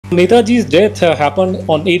Netaji's death happened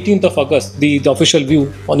on 18th of August, the official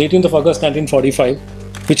view, on 18th of August 1945,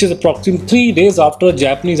 which is approximately 3 days after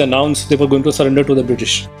Japanese announced they were going to surrender to the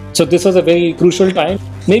British. So this was a very crucial time.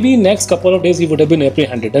 Maybe next couple of days he would have been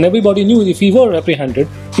apprehended, and everybody knew if he were apprehended,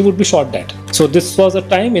 he would be shot dead. So this was a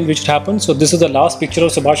time in which it happened. So this is the last picture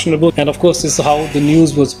of Subhash Chandra Bose, and of course this is how the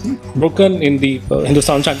news was broken in the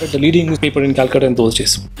Hindustan Standard, the leading newspaper in Calcutta in those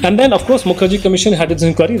days. And then of course Mukherjee Commission had its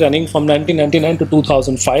inquiry running from 1999 to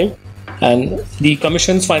 2005, and the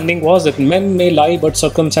Commission's finding was that men may lie but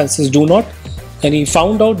circumstances do not. And he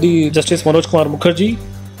found out the Justice Manoj Kumar Mukherjee,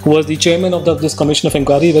 who was the chairman of this Commission of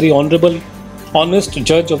Inquiry, very honorable, honest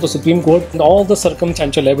judge of the Supreme Court, and all the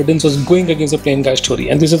circumstantial evidence was going against the plain guy story.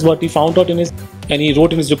 And this is what he found out and he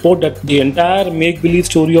wrote in his report, that the entire make-believe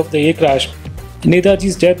story of the air crash,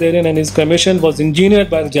 Netaji's death therein and his commission, was engineered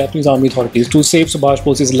by the Japanese army authorities to save Subhash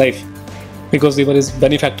Bose's life, because they were his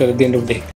benefactor at the end of the day.